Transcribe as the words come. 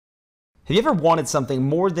Have you ever wanted something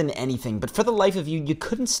more than anything, but for the life of you, you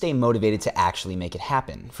couldn't stay motivated to actually make it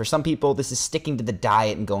happen? For some people, this is sticking to the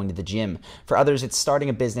diet and going to the gym. For others, it's starting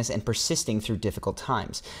a business and persisting through difficult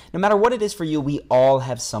times. No matter what it is for you, we all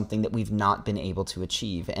have something that we've not been able to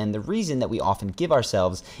achieve. And the reason that we often give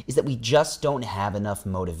ourselves is that we just don't have enough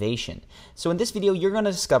motivation. So in this video, you're going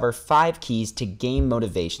to discover 5 keys to gain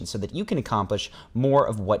motivation so that you can accomplish more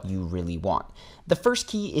of what you really want. The first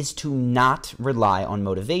key is to not rely on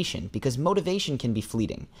motivation, because motivation can be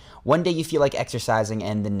fleeting. One day you feel like exercising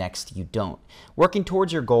and the next you don't. Working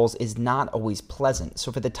towards your goals is not always pleasant,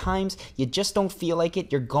 so for the times you just don't feel like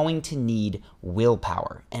it, you're going to need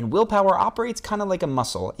willpower. And willpower operates kind of like a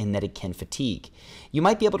muscle in that it can fatigue. You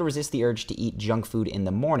might be able to resist the urge to eat junk food in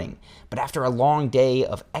the morning, but after a long day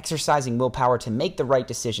of exercising willpower to make the right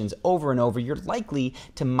decisions over and over, you're likely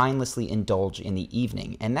to mindlessly indulge in the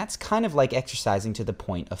evening. And that's kind of like exercising to the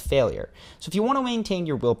point of failure. So if you want to maintain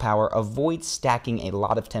your willpower, avoid stacking a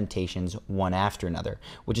lot of temptations one after another,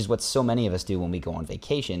 which is what so many of us do when we go on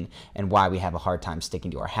vacation and why we have a hard time sticking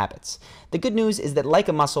to our habits. The good news is that, like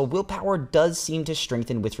a muscle, willpower does seem to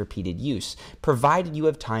strengthen with repeated use, provided you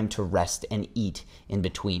have time to rest and eat in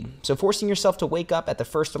between. So forcing yourself to wake up at the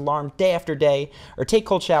first alarm day after day or take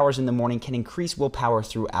cold showers in the morning can increase willpower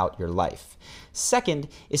throughout your life. Second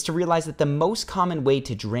is to realize that the most common way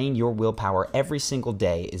to drain your willpower every single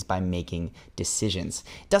day is by making decisions.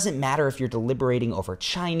 It doesn't matter if you're deliberating over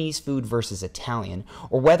Chinese food versus Italian,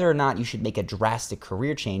 or whether or not you should make a drastic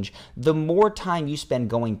career change. The more time you spend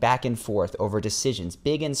going back and forth over decisions,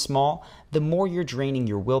 big and small, the more you're draining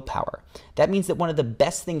your willpower. That means that one of the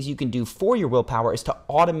best things you can do for your willpower is to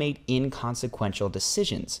automate inconsequential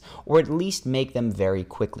decisions, or at least make them very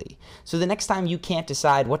quickly. So the next time you can't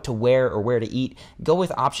decide what to wear or where to eat, go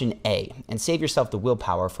with option A and save yourself the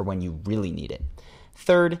willpower for when you really need it.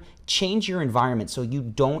 Third, change your environment so you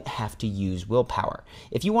don't have to use willpower.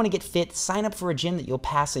 If you want to get fit, sign up for a gym that you'll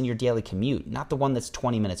pass in your daily commute, not the one that's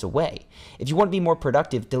 20 minutes away. If you want to be more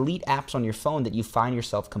productive, delete apps on your phone that you find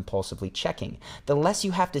yourself compulsively checking. The less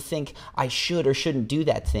you have to think, I should or shouldn't do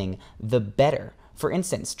that thing, the better. For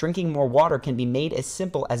instance, drinking more water can be made as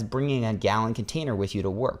simple as bringing a gallon container with you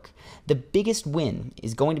to work. The biggest win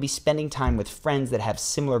is going to be spending time with friends that have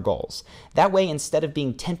similar goals. That way, instead of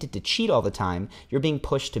being tempted to cheat all the time, you're being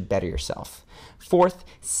pushed to better yourself. Fourth,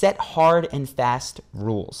 set hard and fast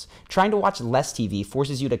rules. Trying to watch less TV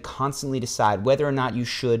forces you to constantly decide whether or not you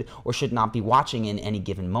should or should not be watching in any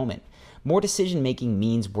given moment. More decision-making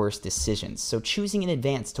means worse decisions, so choosing in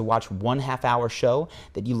advance to watch one half-hour show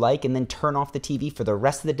that you like and then turn off the TV for the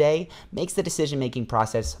rest of the day makes the decision-making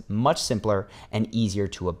process much simpler and easier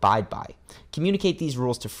to abide by. Communicate these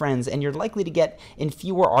rules to friends, and you're likely to get in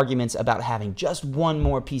fewer arguments about having just one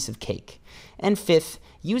more piece of cake. And fifth,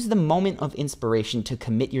 use the moment of inspiration to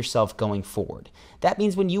commit yourself going forward. That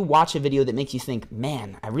means when you watch a video that makes you think,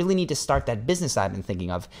 man, I really need to start that business I've been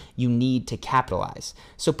thinking of, you need to capitalize.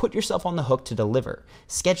 So put yourself on the hook to deliver.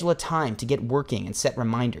 Schedule a time to get working and set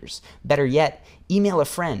reminders. Better yet, email a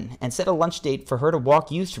friend and set a lunch date for her to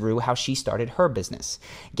walk you through how she started her business.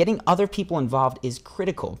 Getting other people involved is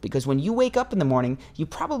critical, because when you wake up in the morning, you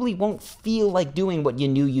probably won't feel like doing what you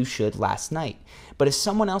knew you should last night. But if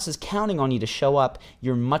someone else is counting on you to show up,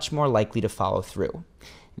 you're much more likely to follow through.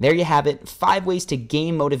 There you have it, 5 ways to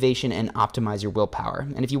gain motivation and optimize your willpower.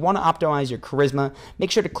 And if you want to optimize your charisma,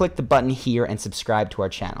 make sure to click the button here and subscribe to our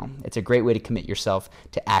channel. It's a great way to commit yourself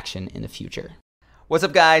to action in the future. What's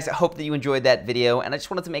up, guys? I hope that you enjoyed that video, and I just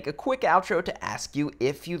wanted to make a quick outro to ask you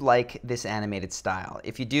if you like this animated style.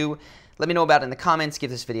 If you do, let me know about it in the comments,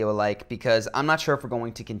 give this video a like, because I'm not sure if we're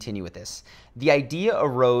going to continue with this. The idea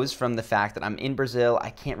arose from the fact that I'm in Brazil.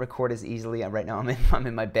 I can't record as easily. Right now I'm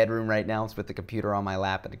in my bedroom right now. It's with the computer on my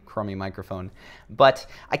lap and a crummy microphone. But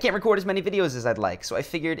I can't record as many videos as I'd like, so I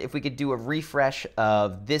figured if we could do a refresh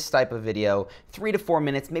of this type of video, 3 to 4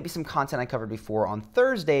 minutes, maybe some content I covered before on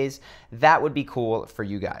Thursdays, that would be cool for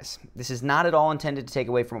you guys. This is not at all intended to take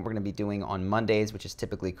away from what we're going to be doing on Mondays, which is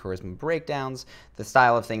typically charisma breakdowns, the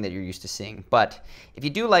style of thing that you're used to seeing. But if you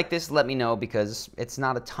do like this, let me know, because it's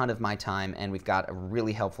not a ton of my time, and we've got a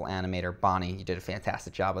really helpful animator, Bonnie. You did a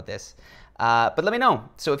fantastic job with this. But let me know.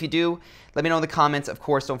 So if you do, let me know in the comments. Of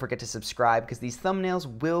course, don't forget to subscribe, because these thumbnails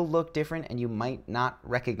will look different and you might not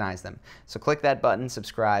recognize them. So click that button,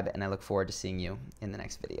 subscribe, and I look forward to seeing you in the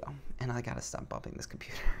next video. And I gotta stop bumping this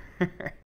computer.